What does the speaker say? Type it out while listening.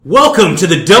Welcome to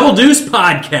the Double Deuce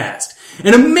Podcast,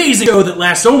 an amazing show that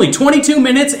lasts only 22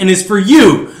 minutes and is for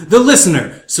you, the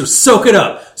listener, so soak it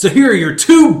up. So here are your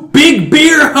two big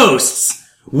beer hosts,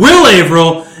 Will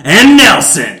Averill and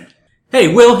Nelson.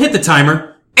 Hey, Will, hit the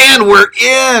timer. And we're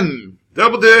in!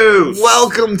 Double Deuce!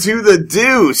 Welcome to the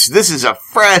Deuce. This is a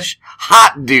fresh,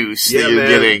 hot deuce that you're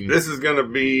getting. This is gonna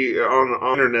be on the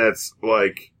internet's,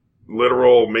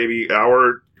 literal, maybe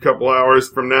couple hours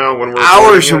from now when we're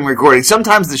hours from recording.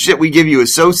 Sometimes the shit we give you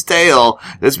is so stale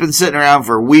that's been sitting around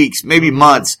for weeks, maybe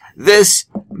months. This,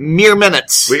 mere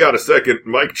minutes. We got a second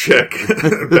mic check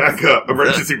backup,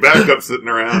 emergency backup sitting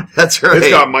around. That's right. It's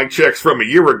got mic checks from a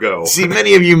year ago. See,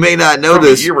 many of you may not know from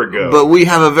this, a year ago. But we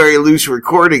have a very loose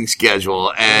recording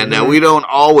schedule, and we don't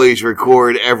always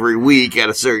record every week at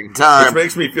a certain time. Which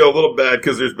makes me feel a little bad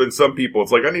because there's been some people,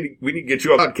 it's like, we need to get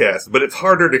you on a podcast, but it's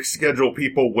harder to schedule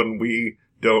people when we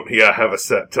don't have a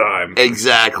set time.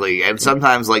 Exactly. And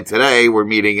sometimes, like today, we're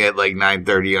meeting at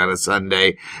 9:30 on a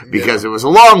Sunday because it was a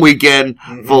long weekend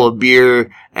full of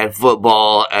beer and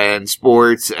football and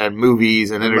sports and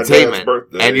movies and entertainment.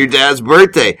 And your dad's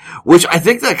birthday, which I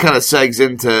think that kind of segs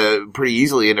into pretty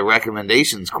easily into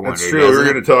recommendations corner. That's true.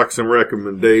 We're going to talk some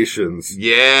recommendations.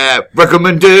 Yeah.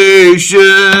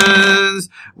 Recommendations.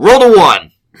 Roll to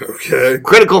one. Okay.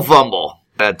 Critical fumble.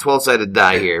 12-sided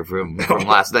die here from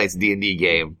last night's D&D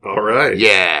game. All right.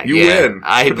 Yeah. You win.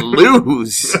 I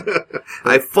lose.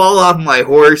 I fall off my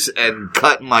horse and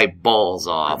cut my balls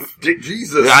off.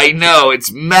 Jesus. I know.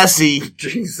 It's messy.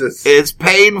 Jesus. It's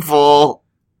painful.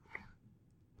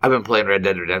 I've been playing Red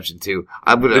Dead Redemption 2.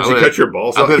 Did you cut your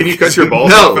balls off? Can you cut your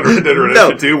balls off in Red Dead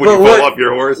Redemption 2 when you fall off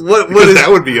your horse? That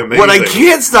would be amazing. What I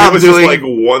can't stop doing... Just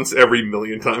once every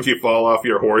million times you fall off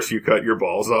your horse, you cut your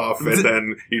balls off, and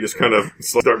then you just kind of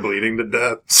start bleeding to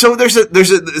death. So there's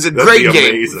a great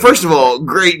game. First of all,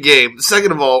 great game.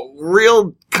 Second of all,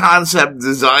 real concept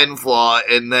design flaw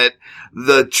in that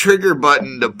the trigger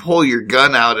button to pull your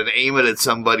gun out and aim it at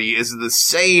somebody is the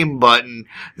same button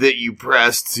that you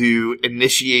press to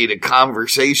initiate a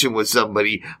conversation with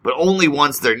somebody, but only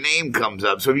once their name comes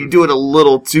up. So if you do it a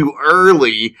little too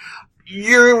early,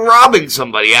 you're robbing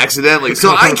somebody accidentally.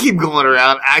 So I keep going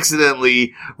around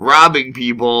accidentally robbing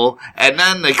people, and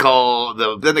then they call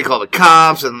the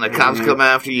cops, and then the cops come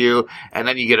after you, and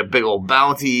then you get a big old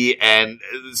bounty, and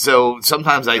so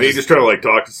sometimes you just try to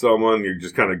talk to someone, you're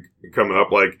just kind of coming up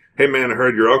hey man, I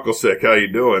heard your uncle's sick, how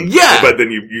you doing? Yeah. But then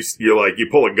you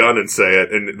pull a gun and say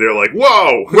it, and they're like,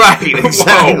 whoa! Right,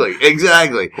 exactly,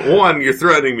 exactly. One, you're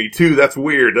threatening me. Two, that's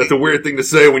weird. That's a weird thing to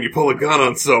say when you pull a gun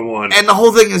on someone. And the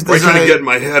whole thing is designed... trying to get in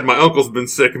my head, my uncle's been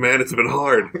sick, man, it's been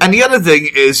hard. And the other thing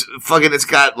is, it's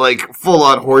got,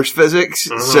 full-on horse physics,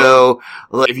 so,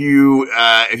 if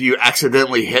you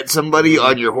accidentally hit somebody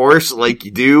on your horse, like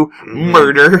you do,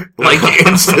 murder,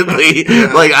 instantly.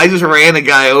 Yeah. I just ran a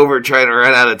guy over trying to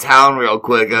run out of town real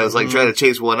quick. I was trying to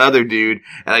chase one other dude,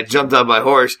 and I jumped on my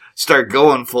horse, start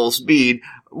going full speed,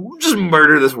 just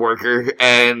murder this worker,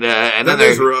 and then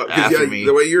they're after me.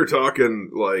 The way you're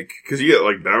talking, cause you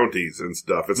get bounties and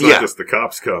stuff. It's not just the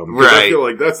cops come. Right. I feel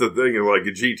like that's the thing in a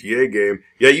GTA game.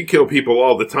 Yeah, you kill people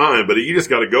all the time, but you just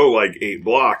gotta go 8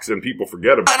 blocks and people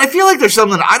forget about it. And I feel like there's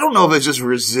something, I don't know if it's just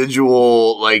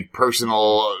residual,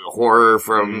 personal horror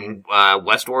from,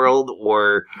 Westworld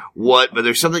or what, but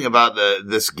there's something about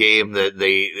this game that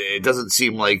it doesn't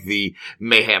seem like the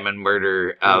mayhem and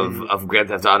murder of Grand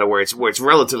Theft Auto where it's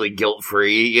relatively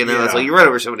guilt-free, It's you run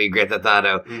over somebody in Grand Theft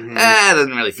Auto, it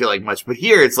doesn't really feel like much, but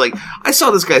here it's I saw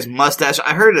this guy's mustache,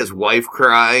 I heard his wife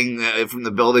crying from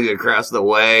the building across the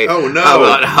way. Oh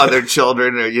no. About how their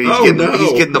children are,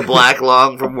 he's getting the black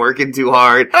lung from working too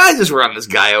hard. I just run this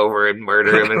guy over and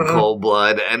murder him in cold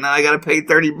blood, and then I gotta pay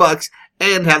 $30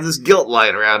 and have this guilt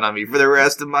lying around on me for the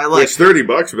rest of my life. It's $30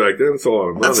 back then, that's a lot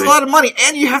of money. That's a lot of money,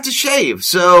 and you have to shave.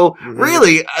 So,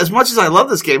 really, as much as I love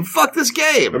this game, fuck this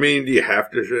game. I mean, do you have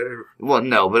to shave? Well,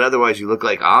 no, but otherwise you look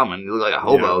like Almond. You look like a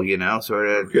hobo, sort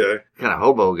of kind of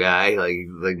hobo guy,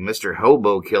 like Mr.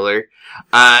 Hobo Killer.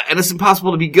 And it's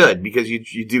impossible to be good, because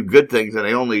you do good things, and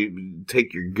they only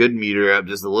take your good meter up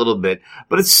just a little bit.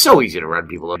 But it's so easy to run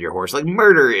people on your horse.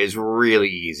 Murder is really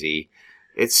easy.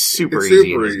 It's super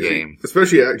easy in this game.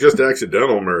 Especially just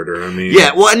accidental murder, I mean.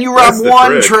 Yeah, well, and you rob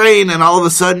one train and all of a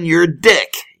sudden you're a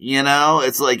dick,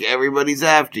 It's everybody's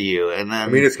after you, and then...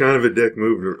 I mean, it's kind of a dick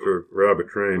move to rob a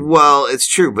train. Well, it's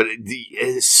true, but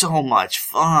it's so much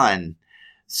fun.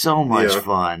 So much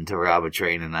fun to rob a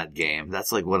train in that game.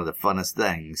 That's one of the funnest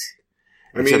things.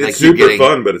 I mean, it's super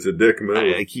fun, but it's a dick move.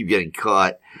 I keep getting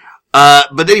caught.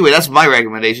 But anyway, that's my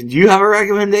recommendation. Do you have a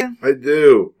recommendation? I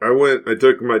do. I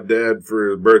took my dad for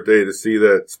his birthday to see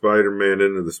that Spider-Man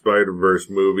Into the Spider-Verse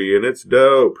movie, and it's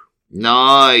dope.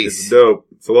 Nice. It's dope.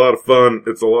 It's a lot of fun.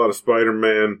 It's a lot of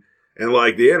Spider-Man. And,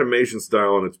 like, the animation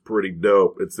style on it's pretty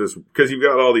dope. It's this, because you've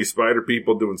got all these spider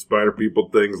people doing spider people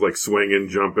things, like swinging,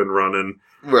 jumping, running.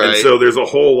 Right. And so there's a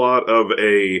whole lot of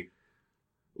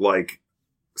like,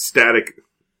 static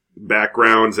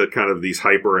backgrounds at kind of these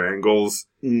hyper angles,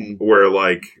 where,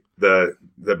 like, the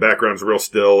background's real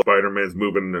still, Spider-Man's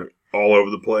moving all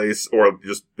over the place, or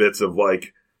just bits of,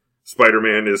 like,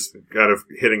 Spider-Man is kind of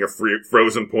hitting a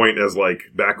frozen point as, like,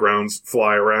 backgrounds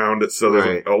fly around. So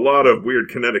there's a lot of weird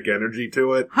kinetic energy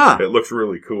to it. Huh. It looks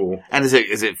really cool. And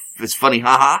it's funny,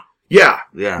 haha? Yeah.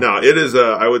 Yeah. No, it is,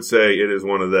 I would say it is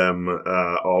one of them,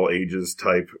 all ages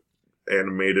type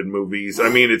animated movies. I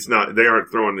mean, they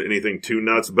aren't throwing anything too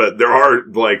nuts, but there are,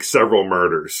 like, several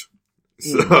murders.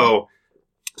 So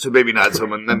maybe not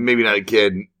maybe not a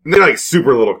kid. They're like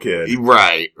super little kid.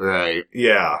 Right.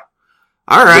 Yeah.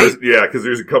 All right. Because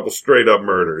there's a couple straight up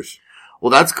murders. Well,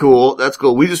 that's cool.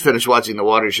 We just finished watching the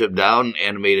Watership Down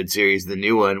animated series, the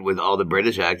new one, with all the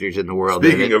British actors in the world.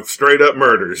 Speaking of straight up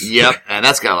murders. Yep, and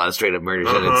that's got a lot of straight up murders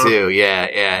in it too.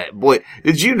 Yeah. Boy,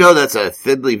 did you know that's a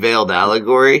thinly veiled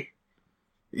allegory?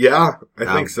 Yeah, I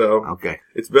think so. Okay.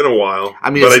 It's been a while.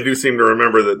 I mean, but I do seem to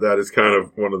remember that is kind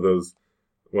of one of those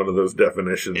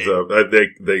definitions of, they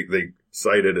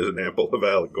cite it as an ample of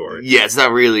allegory. Yeah, it's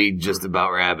not really just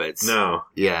about rabbits. No.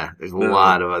 Yeah, there's a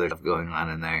lot of other stuff going on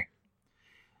in there.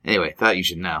 Anyway, thought you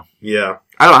should know. Yeah.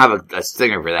 I don't have a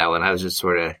stinger for that one. I was just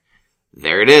sort of,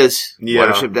 there it is. Yeah.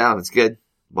 Watership Down. It's good.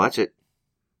 Watch it.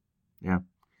 Yeah.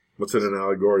 What's it an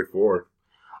allegory for?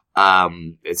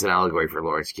 It's an allegory for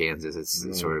Lawrence, Kansas.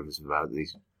 It's sort of about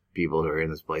these people who are in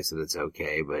this place and it's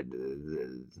okay, but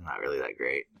it's not really that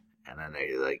great. And then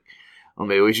they're like, well,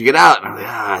 maybe we should get out. And I'm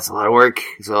like, it's a lot of work.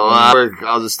 It's a lot of work.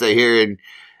 I'll just stay here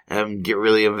and get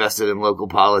really invested in local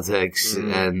politics.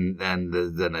 And then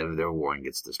their warren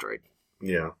gets destroyed.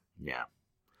 Yeah. Yeah.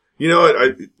 You know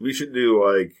what? We should do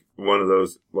like one of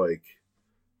those like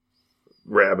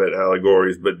rabbit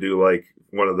allegories, but do like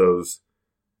one of those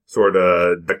sort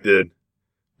of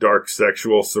dark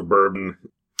sexual suburban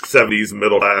 70s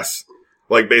middle class.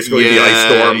 Like basically the ice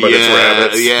storm, but it's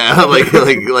rabbits. Yeah,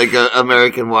 like a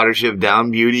American Watership Down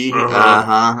beauty.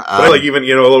 But like even, a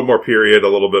little more period, a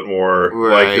little bit more,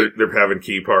 right. Like they're having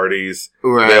key parties.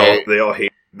 Right. They all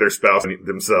hate their spouse and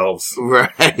themselves.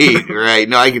 Right.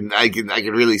 No, I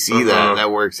can really see that. That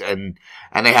works.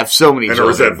 And they have so many children. And are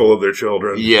resentful of their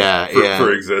children.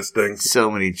 For existing.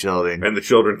 So many children. And the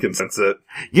children can sense it.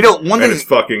 One thing. And it's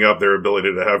fucking up their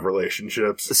ability to have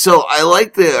relationships. So I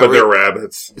like but they're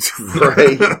rabbits.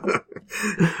 Right.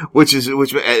 which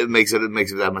makes it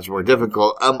that much more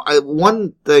difficult.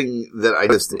 One thing that I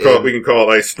just. We can call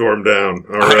it Ice Storm Down.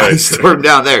 All right. Ice Storm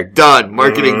Down there. Done.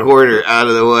 Marketing quarter out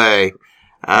of the way.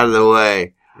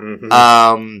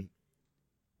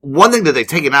 One thing that they've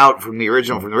taken out from the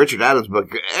Richard Adams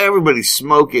book, everybody's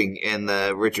smoking in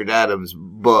the Richard Adams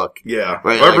book. Yeah.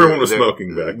 Right? Everyone was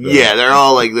smoking back then. Yeah, they're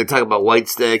all they're talking about white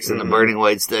sticks and the burning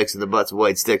white sticks and the butts of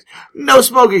white sticks. No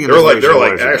smoking in They're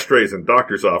like ashtrays in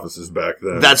doctors' offices back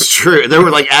then. That's true. There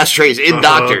were like ashtrays in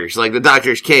doctors. Like the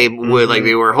doctors came with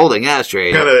they were holding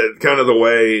ashtrays. Kind of the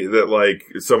way that like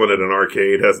someone at an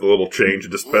arcade has the little change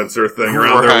dispenser thing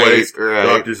around their waist. Right.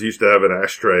 Doctors used to have an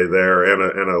ashtray there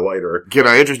and a lighter. Can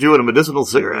I interest you in a medicinal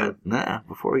cigarette? Nah,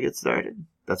 before we get started.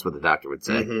 That's what the doctor would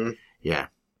say. Yeah.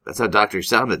 That's how doctors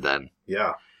sounded then.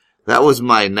 Yeah. That was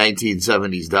my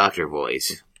 1970s doctor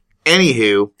voice.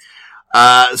 Anywho,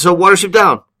 so Watership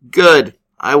Down. Good.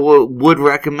 I would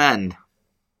recommend.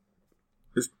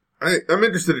 I'm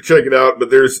interested to check it out, but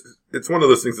it's one of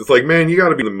those things that's like, man, you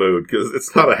gotta be in the mood, because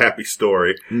it's not a happy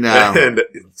story. No. And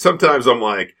sometimes I'm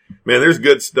like, man, there's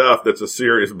good stuff that's a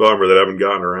serious bummer that I haven't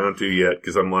gotten around to yet,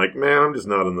 because I'm like, man, I'm just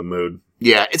not in the mood.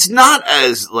 Yeah, it's not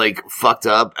as, fucked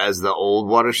up as the old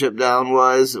Watership Down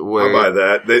was, where... I'll buy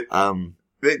that.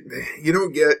 You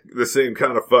don't get the same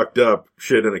kind of fucked up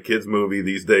shit in a kid's movie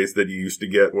these days that you used to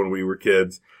get when we were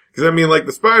kids. Because, I mean, like,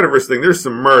 the Spider-Verse thing, there's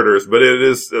some murders, but it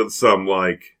is some,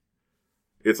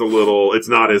 it's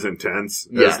not as intense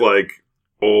as,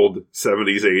 old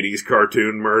 70s, 80s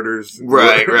cartoon murders.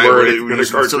 Right. Where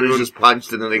somebody's just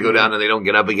punched and then they go down and they don't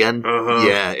get up again.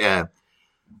 Yeah.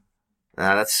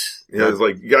 It's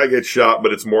like, guy gets shot,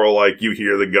 but it's more like you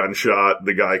hear the gunshot,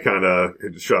 the guy kind of,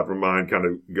 shot from behind, kind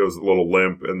of goes a little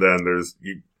limp, and then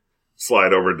you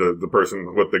slide over to the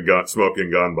person with the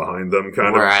smoking gun behind them,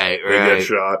 kind of. Right. They get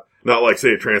shot. Not like,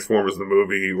 say, Transformers the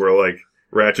movie, where,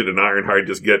 Ratchet and Ironhide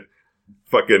just get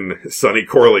fucking Sonny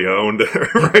Corleone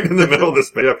right in the middle of the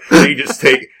space. And you just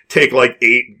take like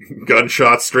 8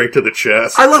 gunshots straight to the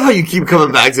chest. I love how you keep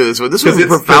coming back to this one. This one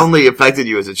profoundly affected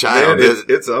you as a child. Man,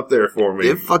 it's up there for me.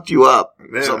 It fucked you up.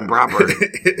 Yeah. Something proper.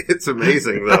 It's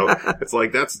amazing though. It's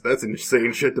like, that's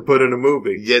insane shit to put in a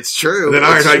movie. Yeah, it's true. And then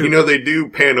Ironhide, they do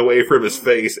pan away from his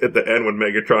face at the end when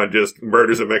Megatron just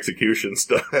murders him execution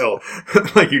style.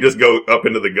 Like you just go up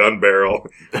into the gun barrel,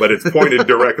 but it's pointed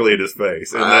directly at his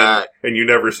face. And you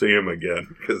never see him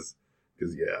again. Cause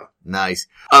yeah. Nice.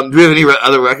 Do we have any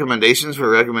other recommendations for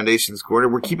Recommendations Corner?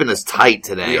 We're keeping this tight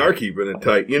today. We are keeping it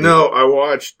tight.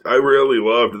 I really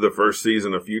loved the first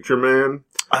season of Future Man.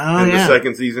 The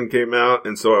second season came out,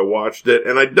 and so I watched it,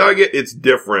 and I dug it. It's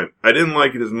different. I didn't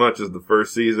like it as much as the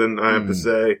first season, I have to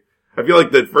say. I feel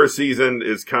like the first season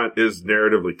is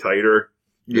narratively tighter.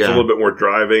 It's a little bit more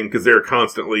driving, because they're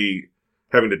constantly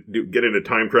having to get into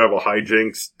time travel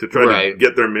hijinks to try to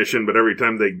get their mission, but every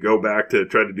time they go back to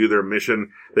try to do their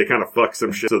mission, they kind of fuck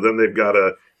some shit. So then they've got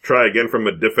to try again from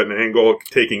a different angle,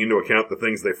 taking into account the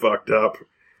things they fucked up.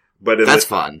 But that's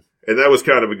fun. And that was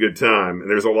kind of a good time, and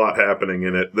there's a lot happening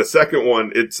in it. The second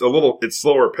one, it's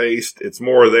slower paced. It's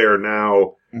more there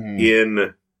now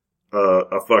in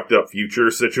a fucked up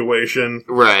future situation.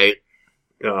 Right.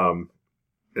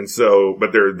 And so,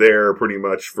 but they're there pretty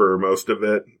much for most of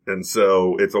it. And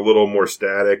so it's a little more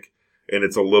static, and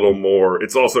it's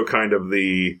also kind of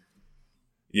you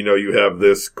have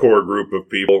this core group of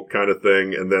people kind of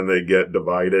thing, and then they get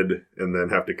divided and then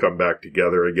have to come back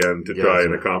together again to try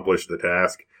and accomplish the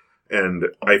task. And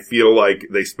I feel like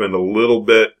they spend a little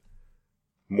bit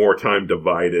more time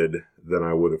divided than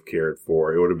I would have cared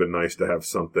for. It would have been nice to have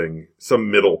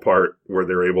some middle part where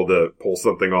they're able to pull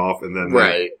something off, and then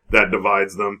that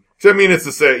divides them. So, I mean, it's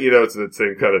the same, it's the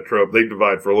same kind of trope. They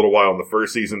divide for a little while in the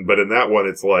first season, but in that one,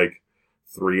 it's like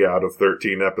 3 out of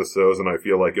 13 episodes, and I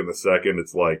feel like in the second,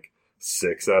 it's like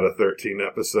 6 out of 13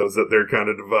 episodes that they're kind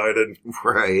of divided.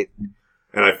 Right.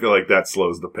 And I feel like that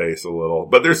slows the pace a little.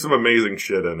 But there's some amazing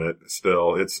shit in it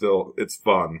still. It's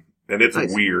fun. And it's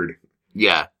weird.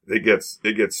 Yeah. It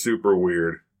gets super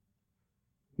weird.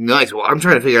 Nice. Well, I'm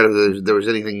trying to figure out if there was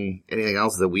anything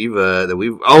else that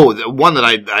the one that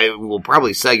I will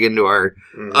probably seg into our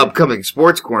upcoming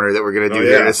sports corner that we're going to do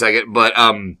here in a second. But,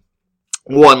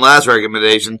 one last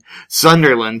recommendation,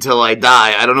 Sunderland Till I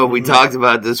Die. I don't know if we talked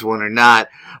about this one or not,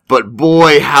 but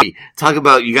boy, talk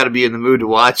about you got to be in the mood to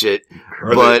watch it. Are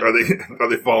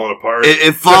they falling apart?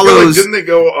 It follows. Didn't they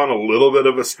go on a little bit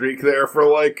of a streak there for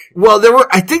like? Well, they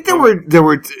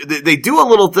do a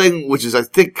little thing which is I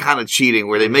think kind of cheating,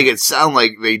 where they make it sound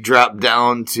like they drop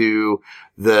down to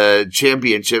the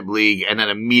Championship League and then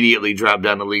immediately drop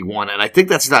down to League One, and I think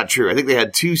that's not true. I think they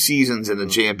had 2 seasons in the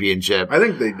Championship. I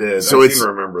think they did. So I seem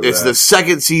to remember that. It's the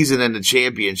second season in the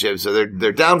Championship, so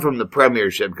they're down from the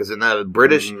Premiership, because in the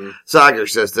British soccer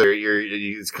system,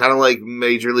 it's kind of like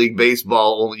Major League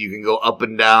Baseball, only you can go up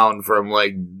and down from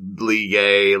like League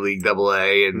A, League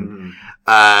AA, and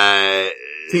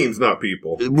teams, not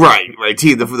people. Right.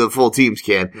 The full teams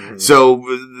can. Mm-hmm. So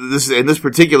in this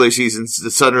particular season, the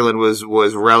Sunderland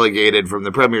was relegated from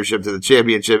the Premiership to the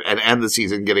Championship, and end the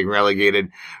season getting relegated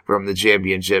from the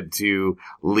Championship to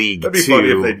League 2. That'd be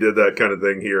funny if they did that kind of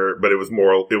thing here, but it was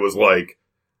like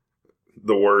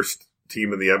the worst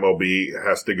team in the MLB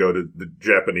has to go to the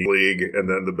Japanese league, and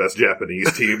then the best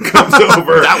Japanese team comes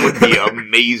over. That would be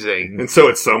amazing. And so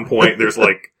at some point, there's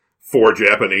like 4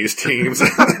 Japanese teams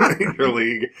in your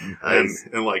league, nice.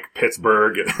 and like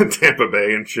Pittsburgh and Tampa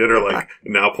Bay and shit are like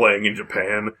now playing in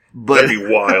Japan. That'd be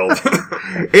wild.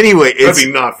 Anyway, that'd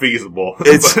be not feasible,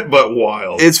 but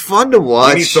wild. It's fun to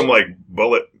watch. We need some like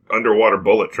underwater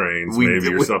bullet trains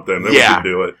or something. Then we can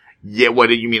do it. Yeah, what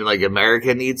do you mean, like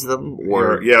America needs them?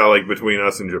 Or like between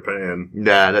us and Japan.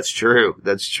 Nah, that's true.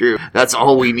 That's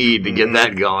all we need to get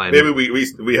that going. Maybe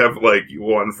we have like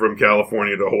one from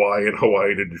California to Hawaii and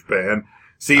Hawaii to Japan.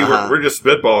 See, we're just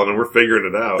spitballing and we're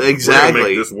figuring it out. Exactly. We're gonna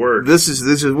make this work. This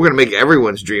is we're gonna make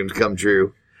everyone's dreams come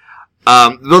true.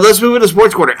 Well, let's move into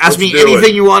Sports Corner. Ask me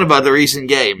anything you want about the recent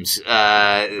games.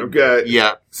 Okay.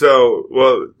 Yeah.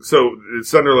 So is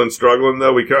Sunderland struggling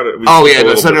though?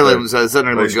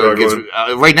 Sunderland's going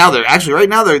right now.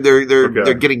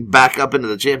 They're getting back up into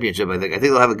the championship. I think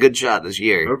they'll have a good shot this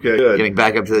year. Okay, good. Getting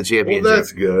back up to the championship. Well,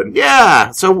 that's good.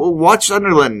 Yeah. So watch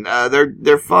Sunderland.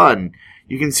 They're fun.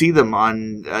 You can see them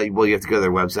on. You have to go to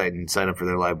their website and sign up for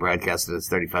their live broadcast. And it's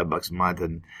 $35 a month,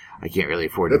 and I can't really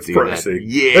afford to do pricey. that.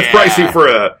 Yeah, that's pricey for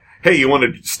a hey, you want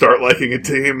to start liking a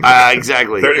team?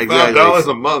 Exactly. $35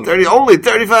 a month. Only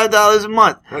 $35 a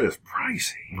month. That is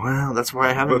pricey. Well, that's why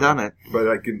I haven't done it.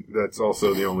 But that's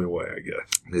also the only way, I guess.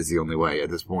 It is the only way at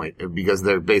this point, because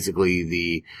they're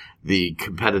basically the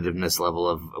competitiveness level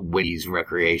of Wendy's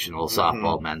recreational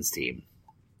softball men's team.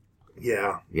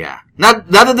 Yeah. Yeah. Not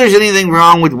that there's anything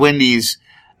wrong with Wendy's,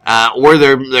 or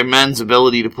their men's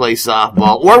ability to play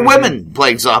softball, or women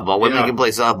playing softball. Women can play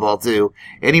softball too.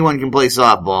 Anyone can play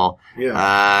softball.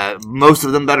 Yeah. Most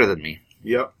of them better than me.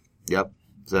 Yep.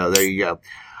 So there you go.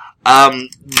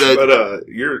 But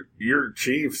your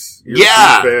Chiefs, Chiefs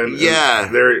fan,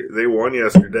 they won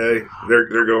yesterday.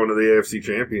 They're going to the AFC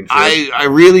Championship. I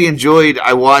really enjoyed.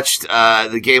 I watched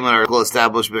the game at our local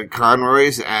establishment,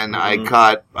 Conroy's, and I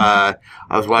caught. I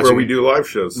was watching where we do live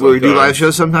shows.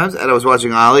 Sometimes, and I was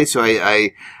watching Ollie, so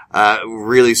I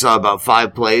really saw about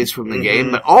 5 plays from the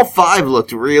game, but all 5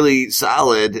 looked really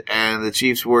solid, and the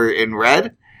Chiefs were in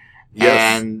red.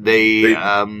 Yes, and they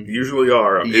usually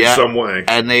are in some way,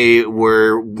 and they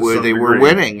were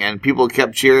winning, and people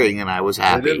kept cheering, and I was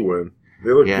happy. They did win.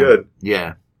 They looked good.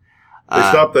 Yeah, they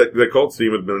stopped that. The Colts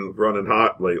team had been running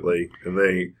hot lately, and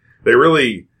they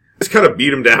really just kind of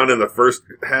beat them down in the first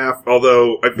half.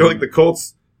 Although I feel like the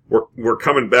Colts were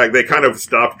coming back. They kind of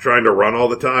stopped trying to run all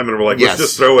the time, and were like, let's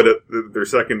just throw it at their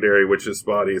secondary, which is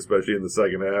spotty, especially in the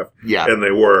second half. Yeah, and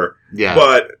they were. Yeah,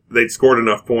 but they'd scored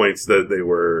enough points that they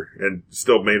were, and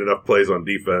still made enough plays on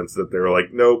defense that they were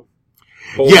like, nope.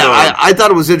 I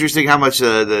thought it was interesting how much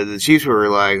the Chiefs were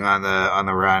relying on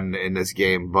the run in this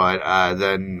game, but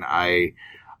then I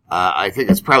think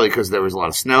it's probably because there was a lot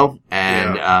of snow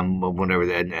and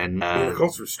the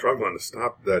Colts were struggling to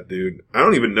stop that dude. I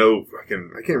don't even know. I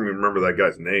can't even remember that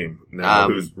guy's name now.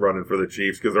 Who's running for the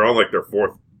Chiefs, because they're on like their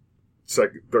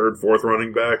third, fourth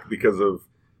running back because of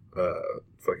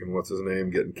what's his name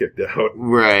getting kicked out.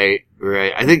 Right.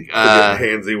 I think getting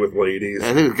handsy with ladies.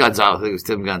 I think it was Gonzalez. I think it was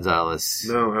Tim Gonzalez.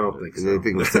 No, I don't think so. I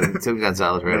think it was Tim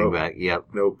Gonzalez running back. Yep.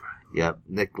 Nope. Yep.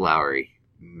 Nick Lowry.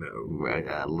 No.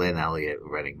 Right, Lynn Elliott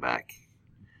running back.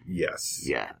 Yes.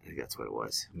 Yeah, I think that's what it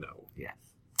was. No. Yeah.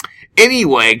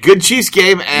 Anyway, good Chiefs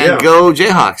game, and go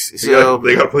Jayhawks. So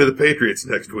they got to play the Patriots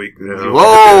next week.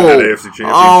 Whoa! AFC Championship.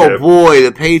 Oh boy,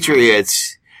 the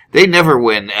Patriots. They never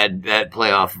win at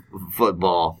playoff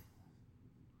football.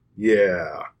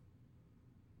 Yeah.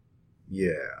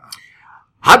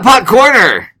 Hot Pot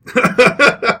Corner!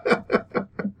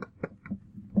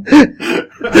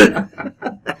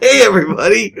 Hey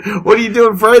everybody, what are you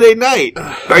doing Friday night?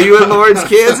 Are you in Lawrence,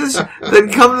 Kansas? Then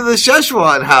come to the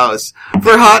Szechuan House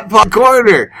for Hot Pot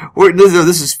Corner.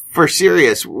 This is for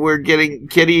serious. We're getting,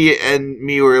 Kitty and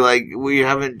me were like, we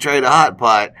haven't tried a hot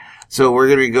pot. So we're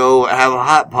gonna go have a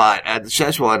hot pot at the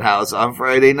Szechuan House on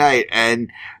Friday night,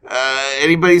 and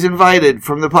anybody's invited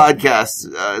from the podcast.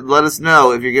 Let us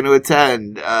know if you're gonna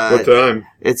attend. What time?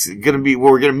 It's gonna be,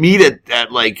 we're gonna meet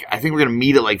at like, I think we're gonna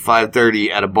meet at like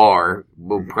 5:30 at a bar.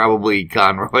 Well, probably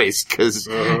Conroy's, cause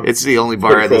it's the only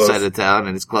bar on this side of town,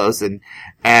 and it's close, and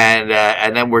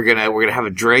then we're gonna have a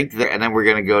drink there, and then we're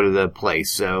gonna go to the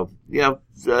place. So,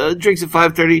 drinks at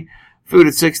 5:30, food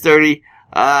at 6:30.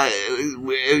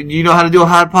 You know how to do a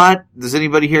hot pot? Does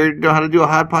anybody here know how to do a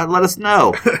hot pot? Let us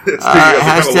know.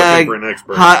 Hashtag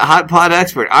hot pot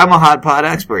expert. I'm a hot pot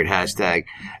expert. Hashtag.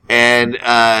 And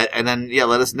then,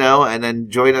 let us know, and then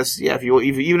join us. Yeah,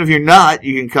 even if you're not,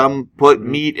 you can come put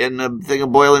meat in a thing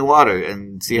of boiling water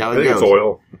and see how it goes. It's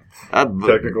oil.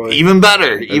 Technically. Even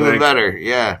better. Better.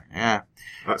 Yeah.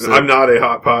 I'm not a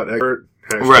hot pot expert.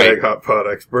 Hashtag hot pot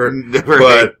expert.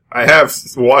 But I have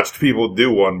watched people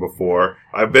do one before.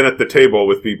 I've been at the table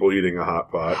with people eating a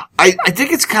hot pot. I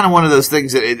think it's kind of one of those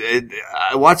things that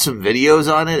I watched some videos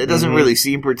on it. It doesn't really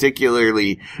seem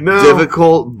particularly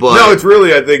difficult, but... No, it's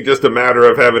really, I think, just a matter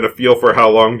of having a feel for how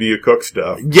long do you cook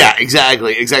stuff. Yeah,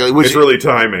 exactly. It's really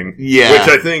timing. Yeah. Which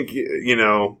I think,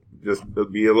 just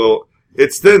be a little...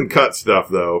 It's thin cut stuff,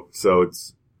 though, so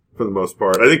it's, for the most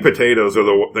part. I think potatoes are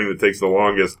the thing that takes the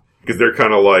longest, because they're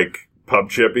kind of like pub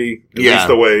chippy. At least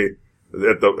the way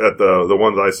at the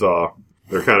ones I saw,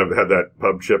 they kind of had that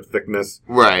pub chip thickness.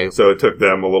 Right. So it took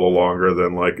them a little longer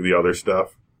than like the other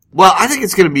stuff. Well, I think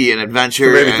it's going to be an adventure.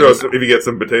 So maybe if you get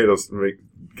some potatoes,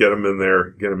 get them in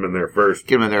there first.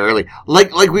 Get them in there early.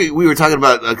 Like we were talking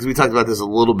about, because we talked about this a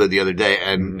little bit the other day,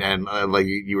 and like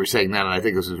you were saying that, and I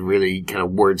think this is really kind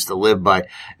of words to live by.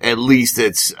 At least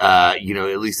it's, at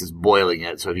least it's boiling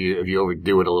it. So if you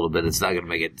overdo it a little bit, it's not going to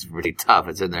make it really tough.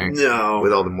 It's in there. No.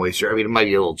 With all the moisture. I mean, it might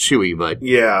be a little chewy, but.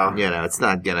 Yeah. It's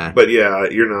not gonna. But yeah,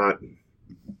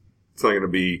 it's not going to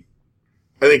be,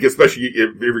 I think especially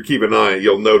if you keep an eye,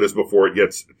 you'll notice before it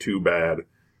gets too bad.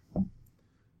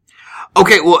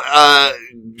 Okay, well,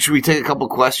 should we take a couple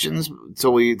questions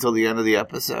till the end of the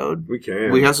episode? We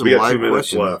can. We have some live 2 minutes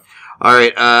questions left. All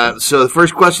right, so the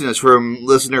first question is from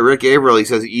listener Rick Averill. He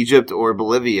says Egypt or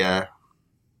Bolivia.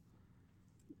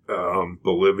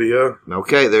 Bolivia.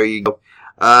 Okay, there you go.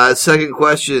 Second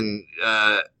question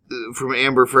from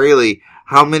Amber Fraley.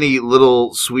 How many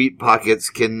little sweet pockets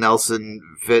can Nelson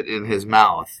fit in his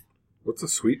mouth? What's a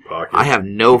sweet pocket? I have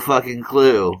no fucking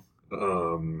clue.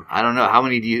 I don't know. How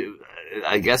many do you...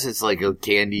 I guess it's like a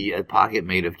pocket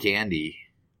made of candy.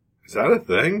 Is that a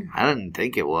thing? I didn't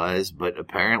think it was, but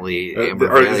apparently...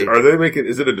 Are they making...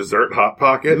 Is it a dessert Hot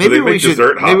Pocket? Maybe we should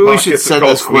send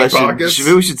this question...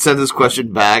 Maybe we should send this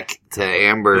question back to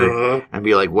Amber and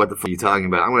be like, what the fuck are you talking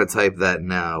about? I'm going to type that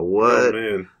now. What... Oh,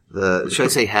 man. Should I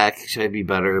say heck? Should I be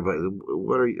better? But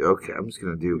what are you? Okay, I'm just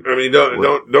gonna do. I mean,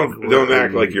 don't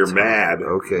act like you're mad.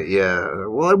 Okay, yeah.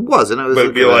 Well, I wasn't. But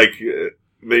it'd be like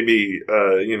maybe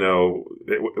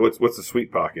what's a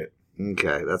sweet pocket?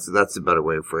 Okay, that's a better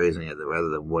way of phrasing it rather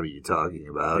than what are you talking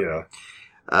about? Yeah.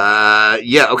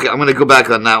 Yeah. Okay, I'm gonna go back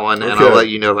on that one, and I'll let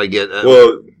you know if I get.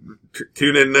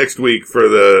 Tune in next week for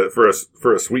a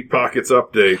Sweet Pockets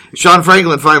update. Sean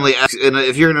Franklin finally asks, and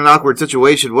if you're in an awkward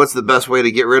situation, what's the best way to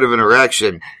get rid of an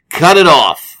erection? Cut it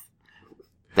off.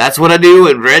 That's what I do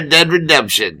in Red Dead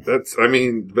Redemption. That's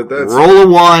roll a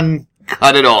 1,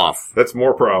 cut it off. That's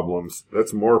more problems.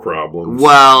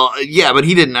 Well, yeah, but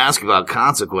he didn't ask about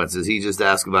consequences. He just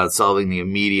asked about solving the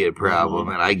immediate problem,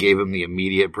 and I gave him the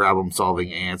immediate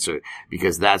problem-solving answer,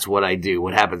 because that's what I do.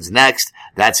 What happens next,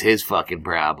 that's his fucking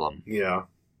problem. Yeah.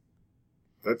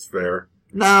 That's fair.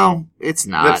 No, it's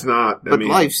not. It's not. But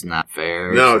life's not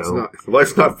fair. No, it's not.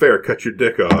 Life's not fair. Cut your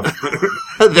dick off.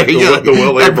 There you go. The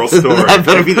Will April story. That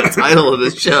better be the title of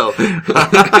this show.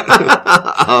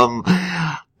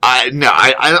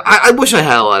 I wish I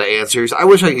had a lot of answers. I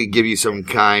wish I could give you some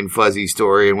kind, fuzzy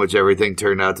story in which everything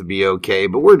turned out to be okay,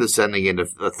 but we're descending into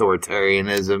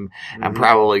authoritarianism and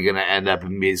probably going to end up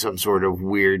in being some sort of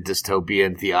weird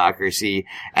dystopian theocracy.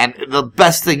 And the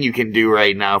best thing you can do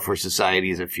right now for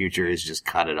society as a future is just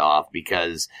cut it off,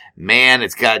 because, man,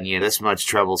 it's gotten you this much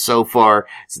trouble so far.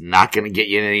 It's not going to get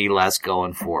you any less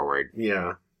going forward.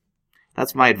 Yeah.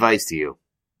 That's my advice to you.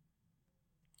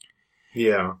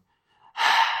 Yeah.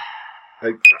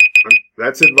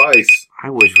 That's advice. I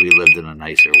wish we lived in a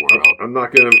nicer world. I'm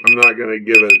not gonna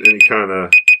give it any kind of.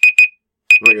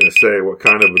 I'm not gonna say what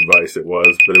kind of advice it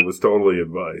was, but it was totally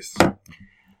advice.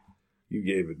 You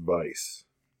gave advice.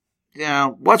 Yeah,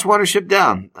 watch Watership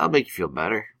Down. That'll make you feel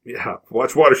better. Yeah,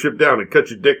 watch Watership Down and cut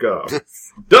your dick off.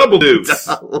 Double deuce.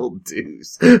 Double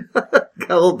deuce. Got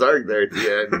a little dark there at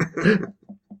the end.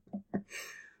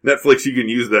 Netflix, you can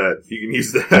use that. You can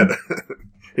use that.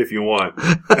 If you want.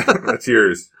 That's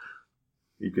yours.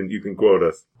 You can quote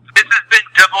us. This has been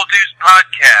Double Deuce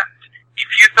Podcast. If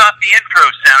you thought the intro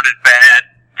sounded bad,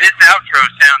 this outro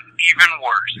sounds even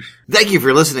worse. Thank you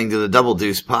for listening to the Double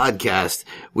Deuce Podcast.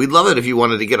 We'd love it if you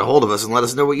wanted to get a hold of us and let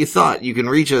us know what you thought. You can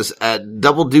reach us at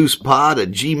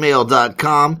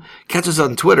doubledeucepod@gmail.com. Catch us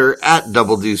on Twitter at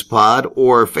doubledeucepod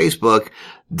or Facebook,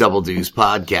 Double Deuce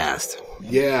Podcast.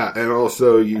 Yeah, and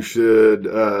also you should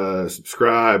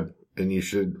subscribe. And you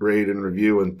should rate and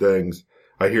review and things.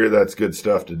 I hear that's good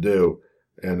stuff to do,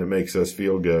 and it makes us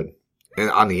feel good.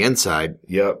 And on the inside.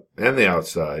 Yep, and the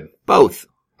outside. Both.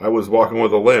 I was walking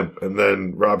with a limp, and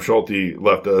then Rob Schulte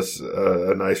left us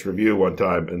a nice review one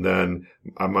time, and then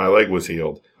my leg was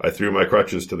healed. I threw my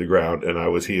crutches to the ground, and I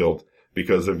was healed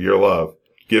because of your love.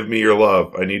 Give me your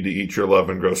love. I need to eat your love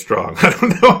and grow strong. I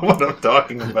don't know what I'm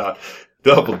talking about.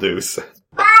 Double deuce.